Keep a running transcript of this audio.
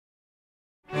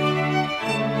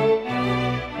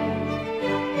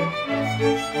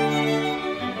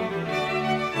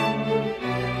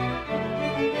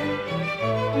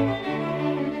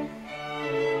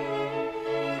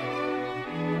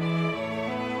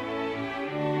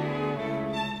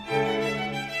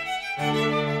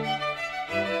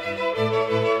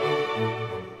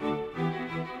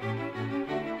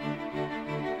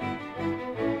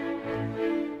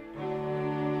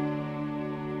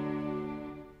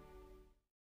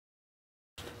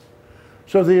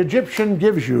So the Egyptian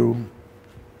gives you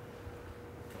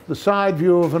the side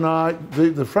view of an eye,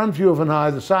 the front view of an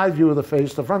eye, the side view of the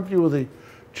face, the front view of the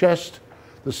chest,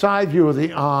 the side view of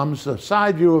the arms, the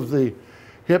side view of the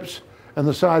hips, and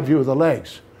the side view of the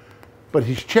legs. But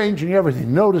he's changing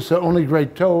everything. Notice the only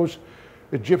great toes.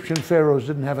 Egyptian pharaohs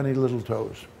didn't have any little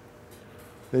toes.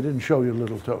 They didn't show you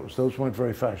little toes. Those weren't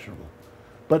very fashionable.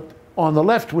 But on the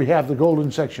left, we have the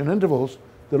golden section intervals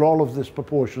that all of this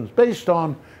proportion is based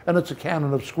on, and it's a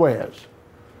canon of squares.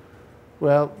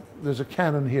 Well, there's a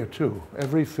canon here too.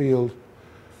 Every field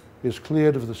is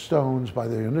cleared of the stones by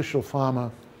the initial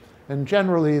farmer, and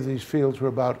generally these fields were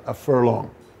about a furlong.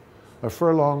 A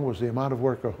furlong was the amount of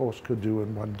work a horse could do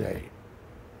in one day.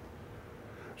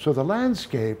 So the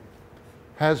landscape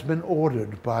has been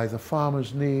ordered by the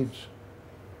farmer's needs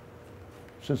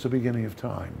since the beginning of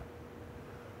time.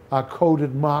 Our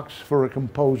coded marks for a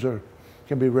composer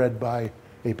can be read by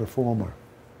a performer,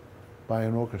 by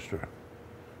an orchestra,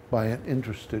 by an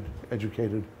interested,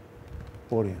 educated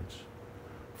audience.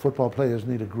 Football players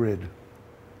need a grid.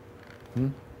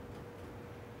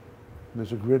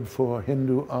 There's a grid for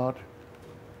Hindu art.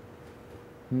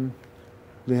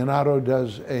 Leonardo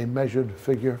does a measured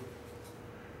figure,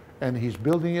 and he's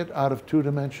building it out of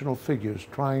two-dimensional figures,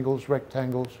 triangles,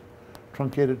 rectangles,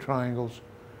 truncated triangles.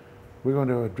 We're going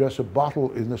to address a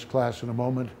bottle in this class in a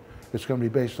moment. It's going to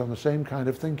be based on the same kind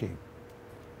of thinking.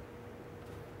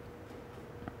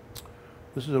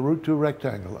 This is a root 2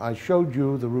 rectangle. I showed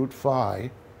you the root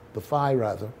phi, the phi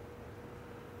rather.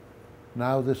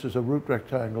 Now this is a root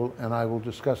rectangle, and I will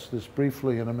discuss this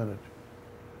briefly in a minute.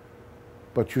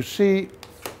 But you see,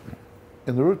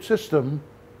 in the root system,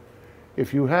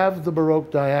 if you have the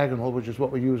Baroque diagonal, which is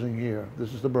what we're using here,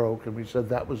 this is the Baroque, and we said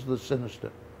that was the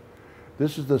sinister.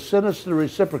 This is the sinister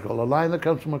reciprocal, a line that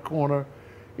comes from a corner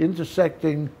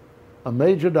intersecting a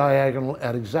major diagonal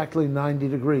at exactly 90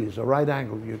 degrees, a right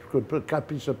angle. You could put a cut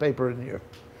piece of paper in here.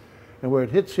 And where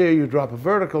it hits here, you drop a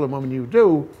vertical, and when you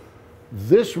do,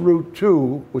 this root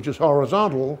 2, which is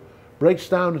horizontal, breaks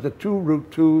down into two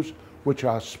root 2s, which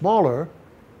are smaller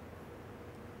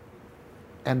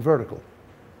and vertical.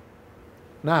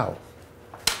 Now,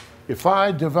 if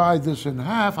I divide this in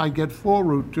half, I get 4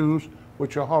 root 2s,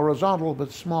 which are horizontal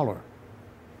but smaller.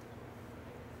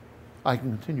 I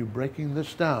can continue breaking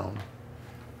this down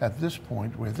at this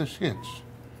point where this hits.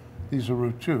 These are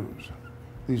root 2s.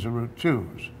 These are root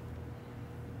 2s.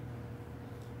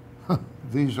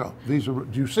 These are,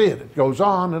 do you see it? It goes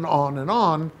on and on and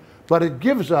on, but it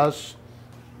gives us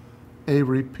a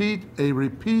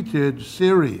repeated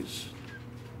series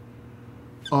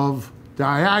of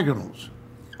diagonals,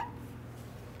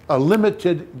 a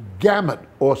limited gamut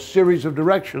or series of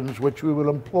directions which we will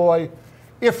employ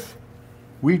if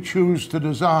we choose to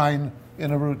design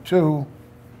in a root 2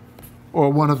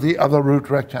 or one of the other root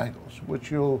rectangles,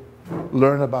 which you'll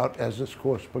learn about as this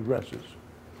course progresses.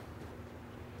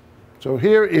 So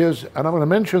here is, and I'm going to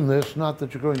mention this, not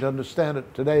that you're going to understand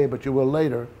it today, but you will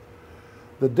later.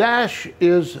 The dash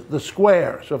is the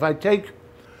square. So if I take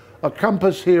a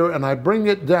compass here and I bring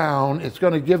it down, it's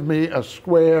going to give me a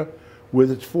square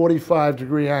with its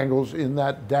 45-degree angles in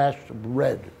that dashed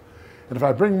red. And if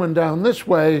I bring one down this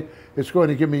way, it's going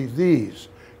to give me these.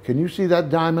 Can you see that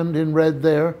diamond in red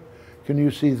there? Can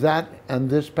you see that and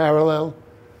this parallel?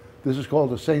 This is called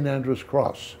the St. Andrew's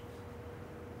cross.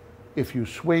 If you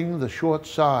swing the short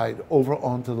side over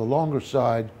onto the longer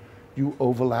side, you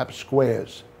overlap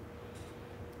squares.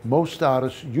 Most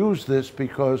artists use this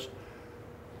because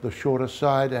the shorter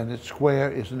side and its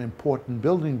square is an important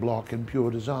building block in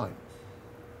pure design.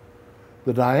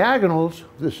 The diagonals,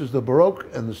 this is the Baroque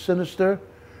and the sinister.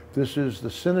 This is the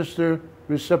sinister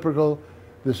reciprocal.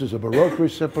 This is a Baroque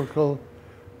reciprocal.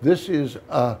 This is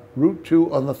a root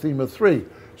 2 on the theme of 3.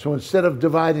 So instead of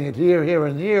dividing it here, here,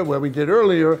 and here, where we did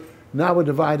earlier, now we're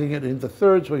dividing it into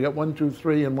thirds. We got 1, 2,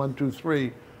 3, and 1, 2,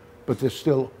 3, but they're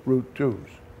still root 2s.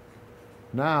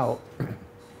 Now,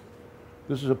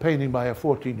 this is a painting by a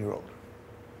 14-year-old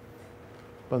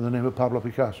by the name of Pablo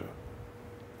Picasso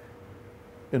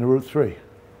in a root 3.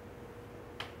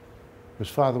 His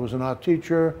father was an art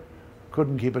teacher,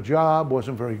 couldn't keep a job,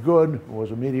 wasn't very good,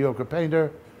 was a mediocre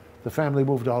painter. The family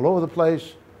moved all over the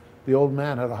place. The old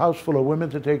man had a house full of women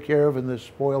to take care of and this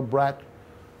spoiled brat,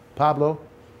 Pablo.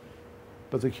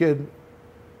 But the kid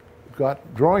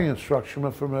got drawing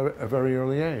instruction from a very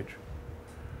early age.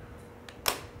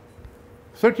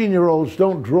 13-year-olds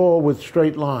don't draw with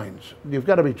straight lines. You've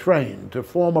got to be trained to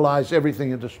formalize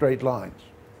everything into straight lines.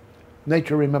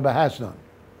 Nature, remember, has none.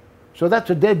 So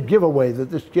that's a dead giveaway that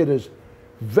this kid is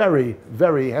very,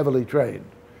 very heavily trained.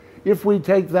 If we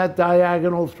take that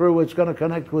diagonal through, it's going to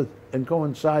connect with and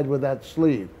coincide with that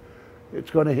sleeve.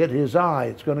 It's going to hit his eye.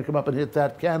 It's going to come up and hit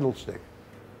that candlestick.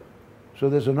 So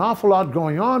there's an awful lot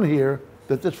going on here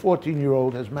that this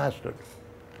 14-year-old has mastered.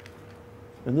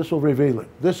 And this will reveal it.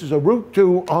 This is a root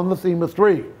 2 on the theme of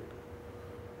 3.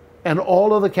 And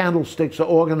all of the candlesticks are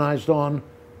organized on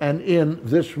and in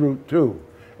this root 2.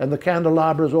 And the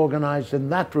candelabra is organized in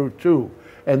that root 2.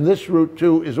 And this root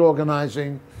 2 is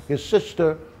organizing his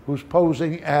sister, who's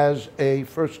posing as a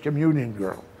First Communion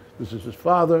girl. This is his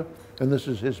father, and this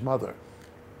is his mother.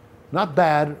 Not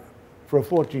bad for a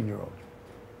 14-year-old.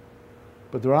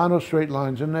 But there are no straight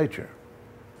lines in nature.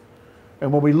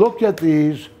 And when we look at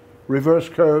these reverse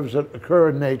curves that occur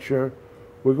in nature,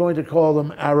 we're going to call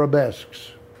them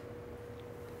arabesques.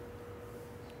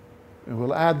 And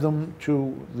we'll add them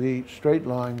to the straight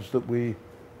lines that we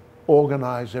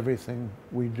organize everything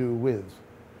we do with.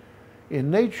 In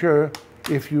nature,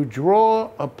 if you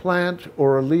draw a plant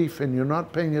or a leaf and you're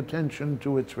not paying attention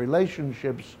to its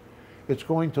relationships, it's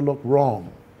going to look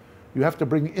wrong. You have to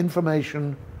bring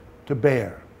information to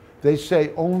bear. They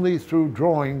say only through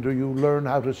drawing do you learn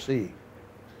how to see.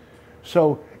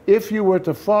 So if you were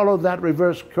to follow that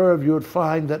reverse curve, you would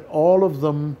find that all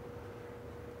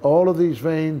of these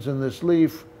veins in this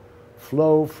leaf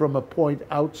flow from a point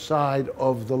outside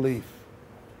of the leaf.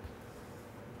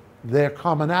 Their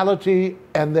commonality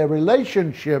and their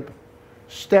relationship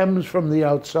stems from the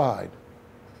outside.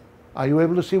 Are you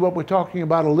able to see what we're talking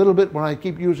about a little bit when I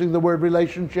keep using the word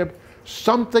relationship?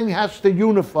 Something has to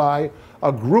unify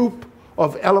a group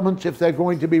of elements if they're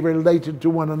going to be related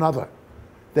to one another.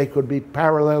 They could be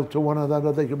parallel to one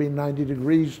another. They could be 90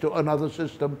 degrees to another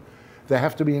system. They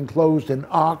have to be enclosed in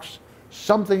arcs.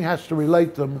 Something has to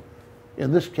relate them.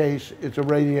 In this case, it's a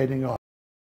radiating arc.